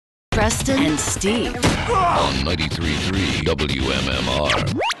Preston and Steve on 93.3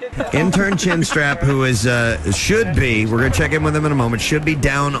 WMMR. Intern Chinstrap, who is should be, we're going to check in with him in a moment, should be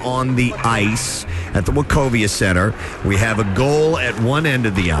down on the ice at the Wachovia Center. We have a goal at one end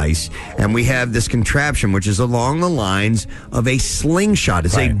of the ice, and we have this contraption, which is along the lines of a slingshot.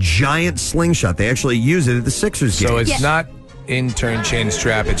 It's a giant slingshot. They actually use it at the Sixers game. So it's not Intern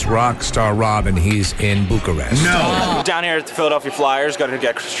Chinstrap, it's Rockstar Rob, and he's in Bucharest. No. Down here at the Philadelphia Flyers, going to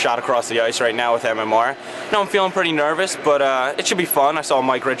get shot across the ice right now with MMR. No, I'm feeling pretty nervous, but it should be fun. I saw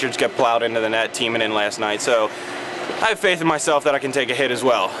Mike Richards get plowed into the net, teaming in last night, so I have faith in myself that I can take a hit as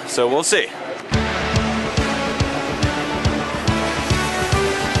well. So we'll see.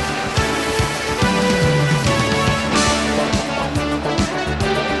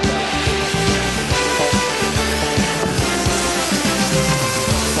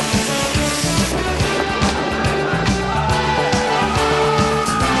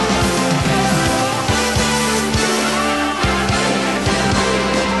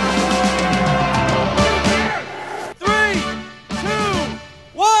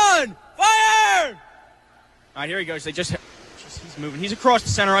 All right, here he goes. He's moving. He's across the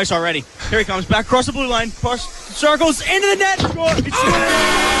center ice already. Here he comes. Back across the blue line. Cross circles into the net. Score. It's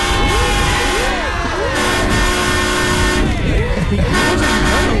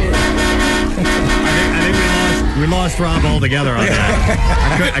I think we lost Rob altogether on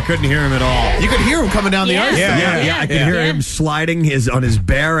that. I couldn't hear him at all. You could hear him coming down the ice. Yeah. I could hear him sliding on his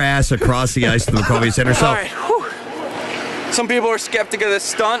bare ass across the ice to the Wachovia Center. So, all right. Some people are skeptic of this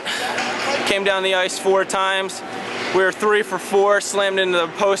stunt. Came down the ice 4 times. We were 3 for 4, slammed into the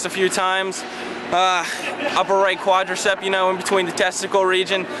post a few times. Upper right quadricep, in between the testicle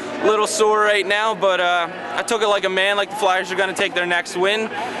region. A little sore right now, but I took it like a man, like the Flyers are going to take their next win.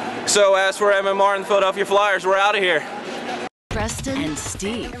 So as for MMR and the Philadelphia Flyers, we're out of here. Preston and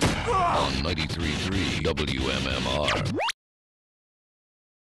Steve On 93.3 WMMR.